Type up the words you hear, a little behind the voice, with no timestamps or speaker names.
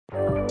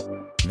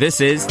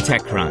This is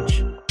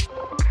TechCrunch.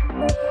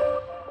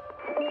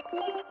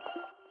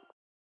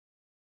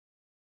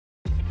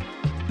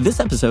 This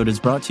episode is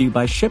brought to you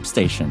by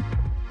ShipStation.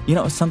 You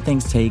know, some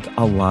things take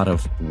a lot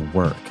of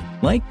work,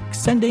 like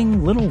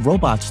sending little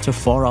robots to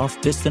far-off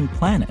distant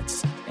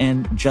planets.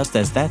 And just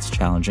as that's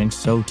challenging,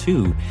 so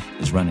too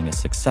is running a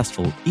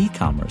successful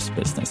e-commerce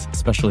business,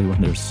 especially when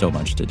there's so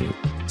much to do.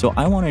 So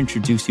I want to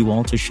introduce you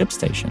all to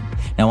ShipStation.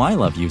 Now, I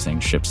love using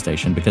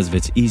ShipStation because of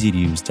its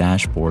easy-to-use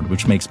dashboard,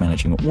 which makes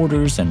managing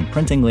orders and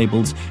printing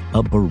labels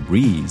a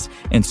breeze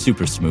and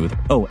super smooth.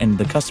 Oh, and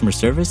the customer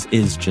service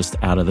is just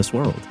out of this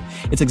world.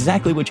 It's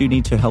exactly what you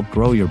need to help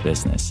grow your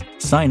business.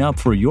 Sign up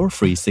for your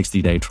free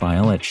 60-day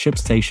trial at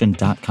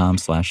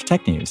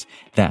shipstation.com/technews.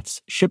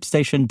 That's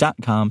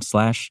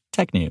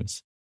shipstation.com/technews.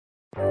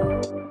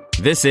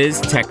 This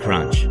is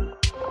TechCrunch.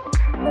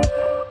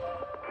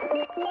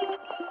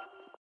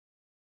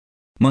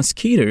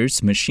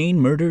 Mosquitoes, Machine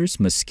Murders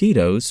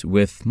Mosquitoes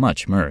with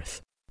Much Mirth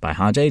by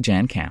Hajay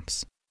Jan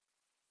Camps.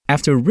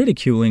 After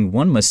ridiculing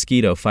one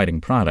mosquito-fighting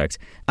product,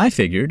 I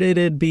figured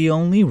it'd be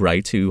only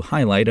right to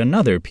highlight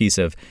another piece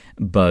of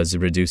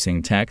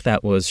buzz-reducing tech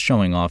that was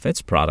showing off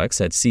its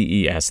products at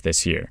CES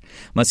this year.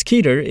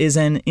 Mosqitter is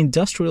an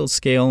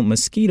industrial-scale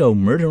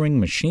mosquito-murdering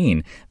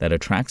machine that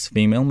attracts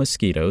female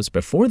mosquitoes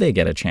before they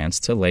get a chance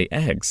to lay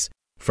eggs.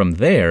 From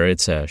there,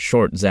 it's a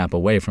short zap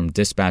away from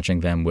dispatching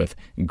them with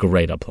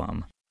great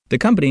aplomb. The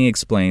company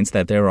explains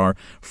that there are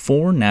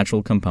 4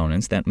 natural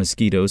components that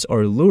mosquitoes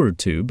are lured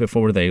to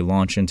before they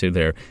launch into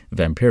their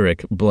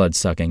vampiric,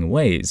 blood-sucking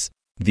ways.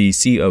 The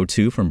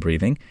CO2 from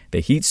breathing, the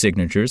heat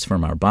signatures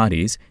from our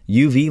bodies,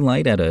 UV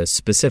light at a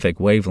specific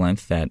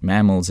wavelength that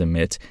mammals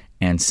emit,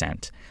 and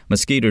scent.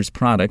 Mosquitter's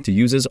product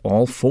uses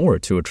all 4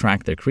 to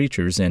attract the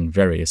creatures in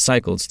various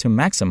cycles to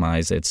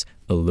maximize its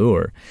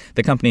allure.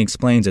 The company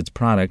explains its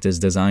product is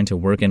designed to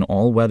work in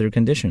all weather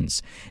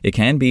conditions. It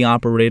can be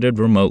operated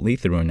remotely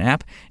through an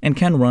app and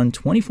can run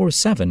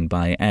 24/7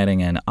 by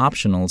adding an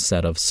optional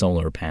set of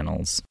solar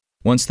panels.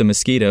 Once the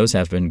mosquitoes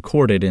have been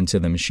courted into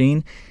the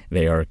machine,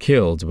 they are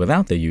killed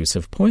without the use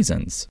of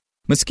poisons.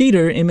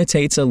 Mosqitter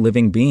imitates a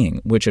living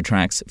being, which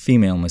attracts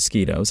female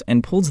mosquitoes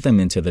and pulls them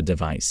into the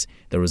device.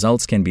 The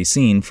results can be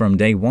seen from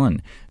day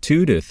 1.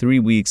 2 to 3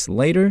 weeks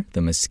later,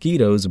 the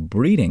mosquito's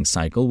breeding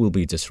cycle will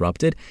be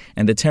disrupted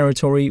and the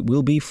territory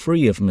will be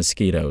free of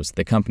mosquitoes,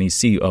 the company's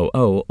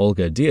COO,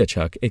 Olga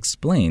Diachuk,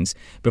 explains,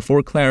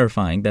 before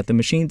clarifying that the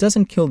machine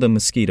doesn't kill the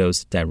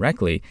mosquitoes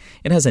directly.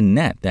 It has a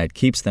net that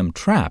keeps them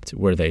trapped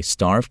where they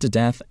starve to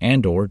death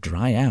and/or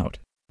dry out.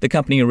 The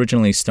company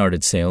originally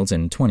started sales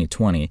in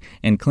 2020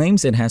 and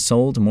claims it has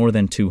sold more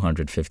than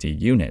 250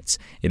 units.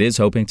 It is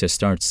hoping to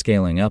start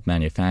scaling up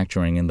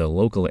manufacturing in the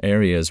local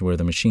areas where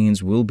the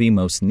machines will be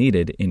most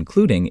needed,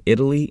 including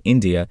Italy,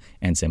 India,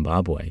 and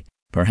Zimbabwe.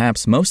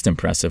 Perhaps most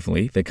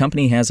impressively, the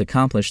company has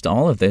accomplished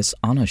all of this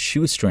on a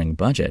shoestring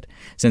budget.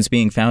 Since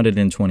being founded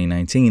in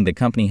 2019, the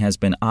company has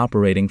been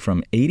operating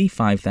from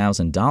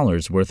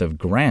 $85,000 worth of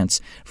grants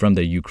from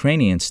the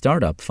Ukrainian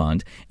Startup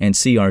Fund and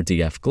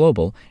CRDF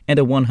Global and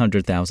a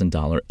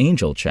 $100,000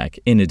 angel check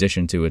in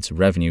addition to its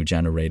revenue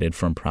generated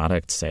from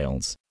product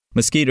sales.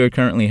 Mosqitter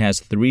currently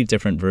has 3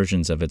 different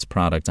versions of its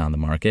product on the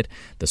market.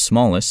 The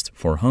smallest,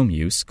 for home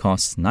use,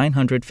 costs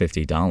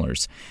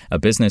 $950. A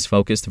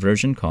business-focused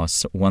version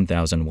costs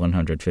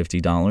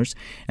 $1,150,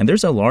 and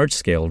there's a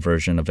large-scale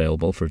version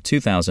available for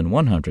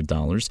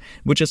 $2,100,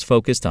 which is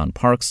focused on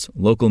parks,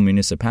 local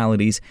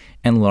municipalities,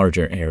 and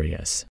larger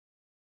areas.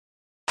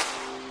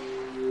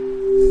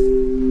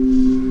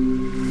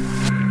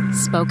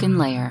 Spoken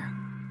Layer.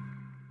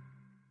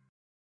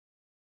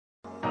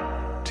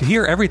 To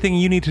hear everything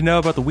you need to know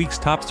about the week's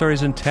top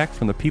stories in tech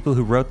from the people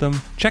who wrote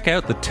them, check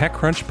out the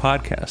TechCrunch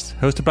podcast,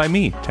 hosted by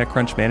me,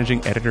 TechCrunch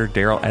managing editor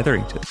Daryl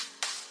Etherington.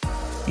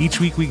 Each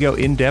week we go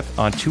in-depth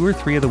on 2 or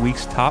 3 of the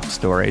week's top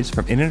stories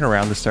from in and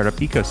around the startup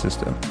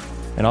ecosystem,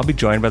 and I'll be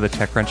joined by the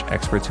TechCrunch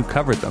experts who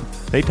covered them.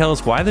 They tell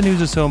us why the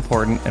news is so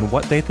important and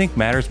what they think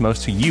matters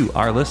most to you,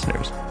 our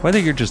listeners, whether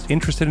you're just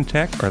interested in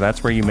tech or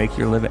that's where you make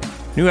your living.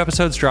 New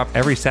episodes drop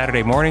every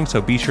Saturday morning,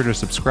 so be sure to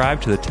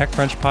subscribe to the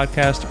TechCrunch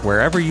podcast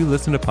wherever you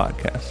listen to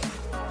podcasts.